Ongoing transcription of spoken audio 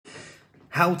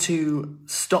How to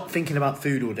stop thinking about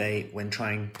food all day when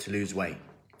trying to lose weight.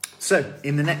 So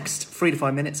in the next 3 to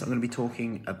 5 minutes, I'm going to be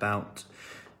talking about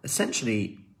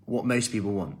essentially what most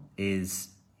people want is,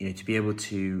 to be able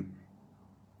to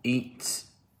eat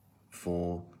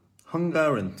for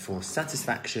hunger and for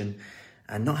satisfaction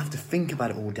and not have to think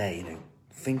about it all day,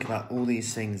 think about all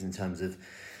these things in terms of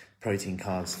protein,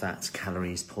 carbs, fats,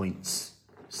 calories, points,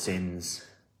 sins.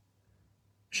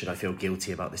 Should I feel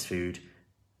guilty about this food?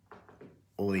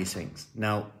 All these things.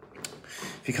 Now,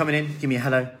 if you're coming in, give me a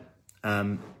hello.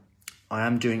 I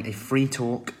am doing a free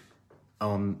talk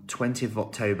on 20th of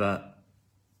October,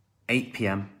 8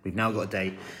 p.m. We've now got a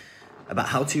date about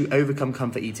how to overcome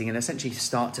comfort eating and essentially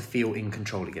start to feel in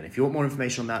control again. If you want more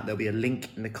information on that, there'll be a link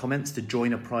in the comments to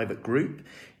join a private group.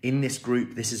 In this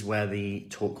group, this is where the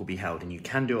talk will be held, and you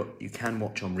can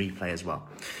watch on replay as well.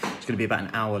 It's going to be about an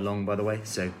hour long, by the way,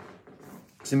 so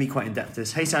it's going to be quite in-depth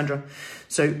this. Hey, Sandra.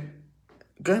 So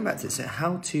going back to this,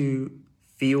 how to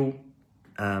feel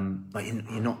like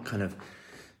you're not kind of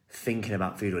thinking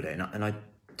about food all day. And I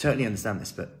totally understand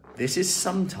this, but this is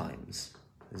going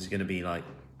to be like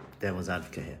devil's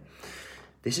advocate here.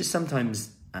 This is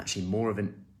sometimes actually more of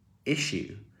an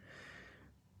issue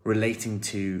relating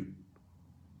to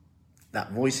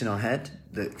that voice in our head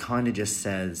that kind of just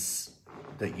says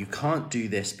that you can't do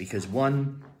this because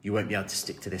 1, you won't be able to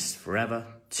stick to this forever.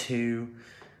 2,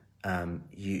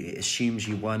 it assumes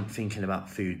you weren't thinking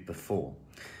about food before.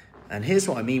 And here's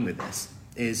what I mean with this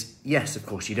is, yes, of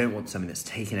course, you don't want something that's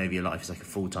taken over your life. It's like a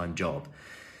full-time job.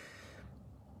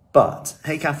 But,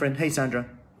 hey, Catherine, hey, Sandra.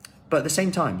 But at the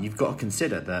same time, you've got to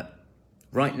consider that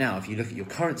right now, if you look at your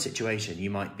current situation, you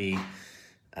might be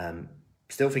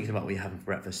still thinking about what you're having for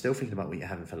breakfast, still thinking about what you're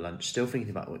having for lunch, still thinking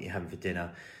about what you're having for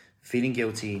dinner, feeling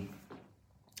guilty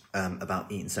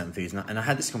about eating certain foods. And I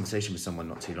had this conversation with someone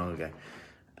not too long ago,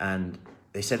 and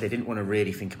they said they didn't want to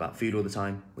really think about food all the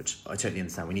time, which I totally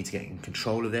understand. We need to get in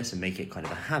control of this and make it kind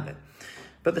of a habit.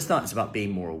 But at the start, it's about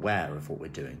being more aware of what we're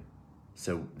doing.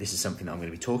 So this is something that I'm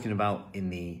going to be talking about in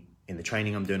the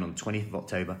training I'm doing on the 20th of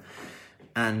October.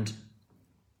 And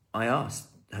I asked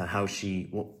her how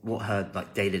what her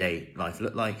like day-to-day life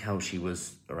looked like, how she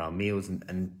was around meals,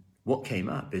 and what came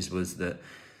up was that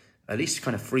at least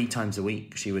kind of 3 times a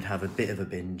week, she would have a bit of a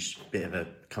binge, bit of a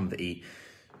comfort eat,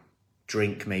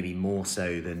 drink maybe more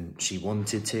so than she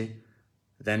wanted to,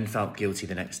 then felt guilty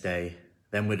the next day,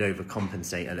 then would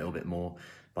overcompensate a little bit more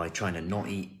by trying to not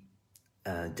eat,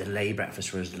 delay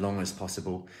breakfast for as long as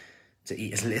possible, to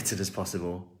eat as little as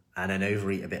possible, and then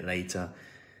overeat a bit later.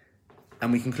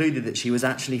 And we concluded that she was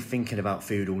actually thinking about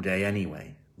food all day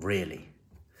anyway, really.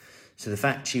 So the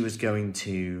fact she was going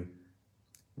to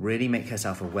really make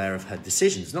herself aware of her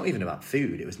decisions, not even about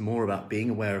food, it was more about being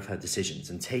aware of her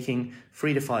decisions and taking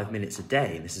 3 to 5 minutes a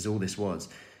day, and this is all this was,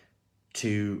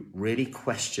 to really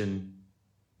question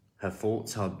her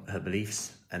thoughts, her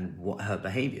beliefs, and what her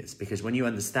behaviors. Because when you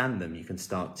understand them, you can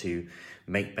start to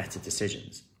make better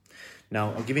decisions.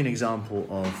 Now, I'll give you an example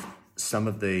of some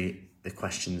of the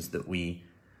questions that we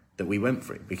went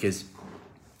through, because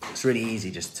it's really easy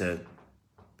just to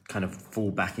kind of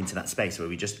fall back into that space where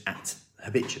we just act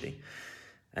habitually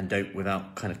and don't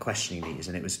without kind of questioning these.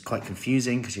 And it was quite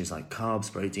confusing because she was like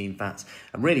carbs, protein, fats.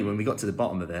 And really, when we got to the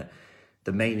bottom of it,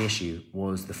 the main issue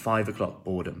was the 5 o'clock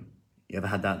boredom. You ever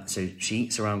had that? So she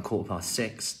eats around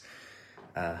 6:15,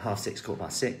 6:30,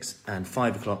 6:15, and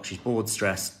 5 o'clock, she's bored,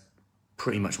 stressed,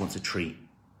 pretty much wants a treat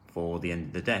for the end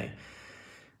of the day.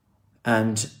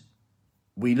 And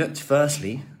we looked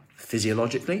firstly,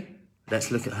 physiologically, let's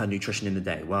look at her nutrition in the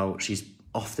day. Well, she's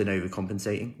often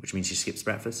overcompensating, which means she skips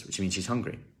breakfast, which means she's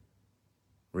hungry.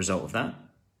 Result of that,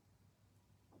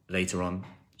 later on,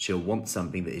 she'll want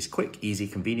something that is quick, easy,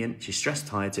 convenient. She's stressed,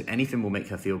 tired, so anything will make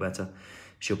her feel better.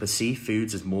 She'll perceive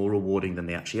foods as more rewarding than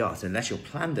they actually are. So unless you're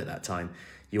planned at that time,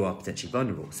 you are potentially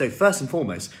vulnerable. So first and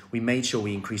foremost, we made sure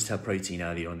we increased her protein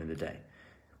early on in the day.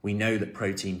 We know that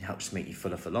protein helps make you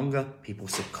fuller for longer. People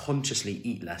subconsciously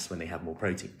eat less when they have more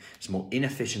protein. It's more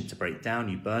inefficient to break down.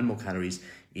 You burn more calories,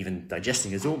 even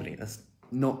digesting is normally. That's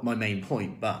not my main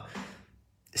point, but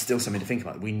it's still something to think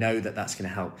about. We know that that's going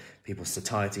to help people's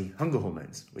satiety, hunger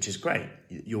hormones, which is great.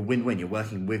 You're win-win. You're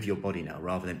working with your body now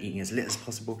rather than eating as little as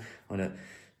possible. I want to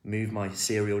move my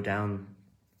cereal down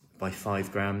by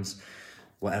 5 grams,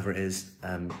 whatever it is,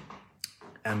 and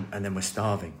then we're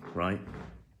starving, right?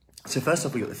 So first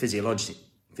off, we got the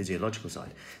physiological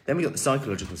side. Then we got the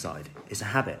psychological side. It's a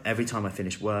habit. Every time I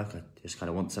finish work, I just kind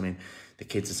of want something. The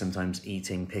kids are sometimes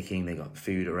eating, picking, they got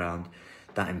food around.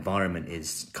 That environment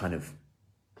is kind of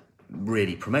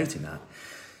really promoting that.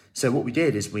 So what we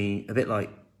did is a bit like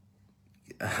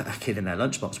a kid in their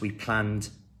lunchbox, we planned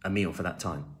a meal for that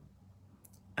time.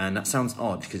 And that sounds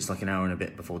odd because it's like an hour and a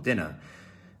bit before dinner,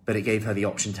 but it gave her the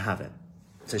option to have it.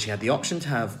 So she had the option to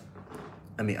have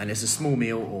a meal, and it's a small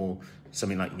meal or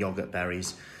something like yogurt,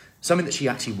 berries, something that she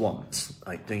actually wants,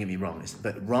 like, don't get me wrong,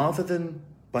 but rather than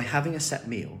by having a set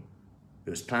meal, it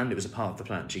was planned, it was a part of the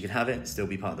plan. She could have it, still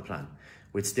be part of the plan.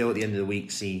 We'd still at the end of the week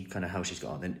see kind of how she's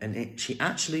got on. She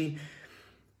actually,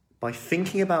 by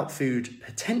thinking about food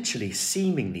potentially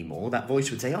seemingly more, that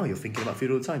voice would say, oh, you're thinking about food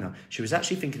all the time now. She was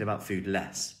actually thinking about food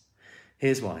less.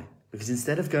 Here's why. Because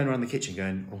instead of going around the kitchen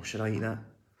going, oh, should I eat that?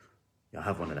 Yeah, I'll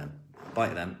have one of them. Bite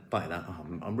of them, bite of that. Oh,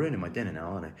 I'm ruining my dinner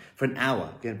now, aren't I? For an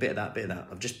hour, getting a bit of that, bit of that.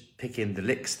 I'm just picking the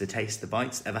licks, the taste, the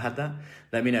bites. Ever had that?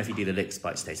 Let me know if you do the licks,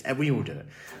 bites, taste. We all do it.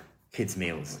 Kids'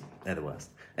 meals, they're the worst.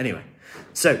 Anyway,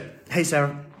 so, hey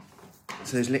Sarah.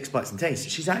 So those licks, bites and tastes.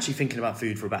 She's actually thinking about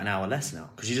food for about an hour less now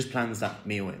because she just plans that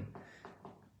meal in.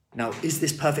 Now, is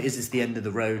this perfect? Is this the end of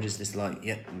the road? Is this like,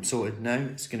 yeah, I'm sorted? No,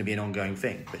 it's going to be an ongoing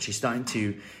thing. But she's starting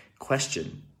to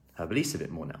question her beliefs a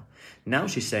bit more now. Now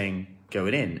she's going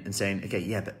in and saying, okay,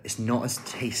 yeah, but it's not as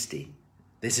tasty.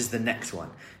 This is the next one.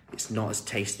 It's not as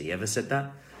tasty. Ever said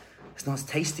that? It's not as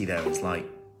tasty though. It's like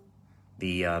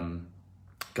the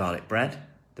garlic bread,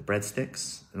 the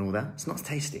breadsticks and all that. It's not as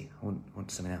tasty. I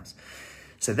want something else.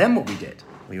 So then what we did,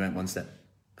 we went one step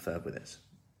further with this.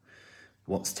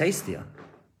 What's tastier?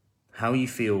 How you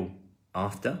feel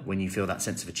after, when you feel that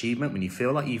sense of achievement, when you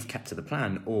feel like you've kept to the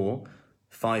plan, or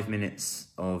 5 minutes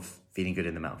of feeling good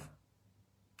in the mouth.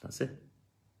 That's it.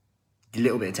 A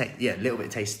little bit of taste. Yeah, a little bit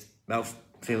of taste. Mouth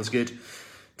feels good.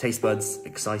 Taste buds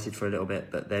excited for a little bit,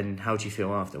 but then how do you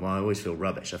feel after? Well, I always feel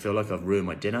rubbish. I feel like I've ruined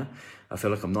my dinner. I feel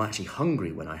like I'm not actually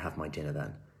hungry when I have my dinner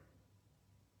then.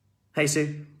 Hey,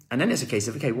 Sue. And then it's a case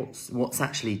of, okay, what's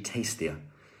actually tastier?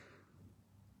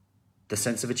 The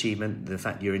sense of achievement, the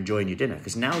fact you're enjoying your dinner.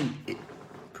 Because now,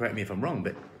 correct me if I'm wrong,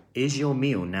 but is your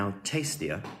meal now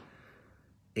tastier?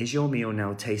 Is your meal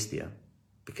now tastier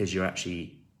because you're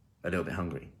actually a little bit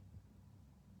hungry?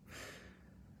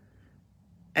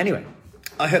 Anyway,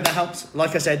 I hope that helps.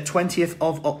 Like I said, 20th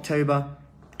of October,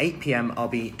 8 p.m, I'll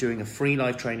be doing a free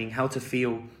live training, how to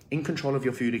feel in control of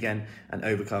your food again and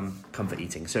overcome comfort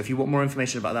eating. So if you want more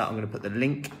information about that, I'm going to put the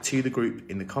link to the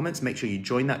group in the comments. Make sure you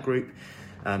join that group.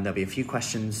 There'll be a few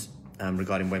questions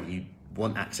regarding whether you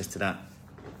want access to that.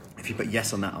 If you put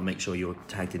yes on that, I'll make sure you're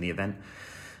tagged in the event.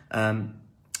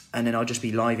 And then I'll just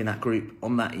be live in that group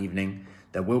on that evening.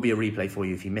 There will be a replay for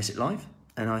you if you miss it live.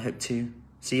 And I hope to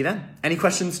see you then. Any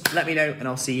questions, let me know and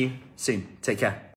I'll see you soon. Take care.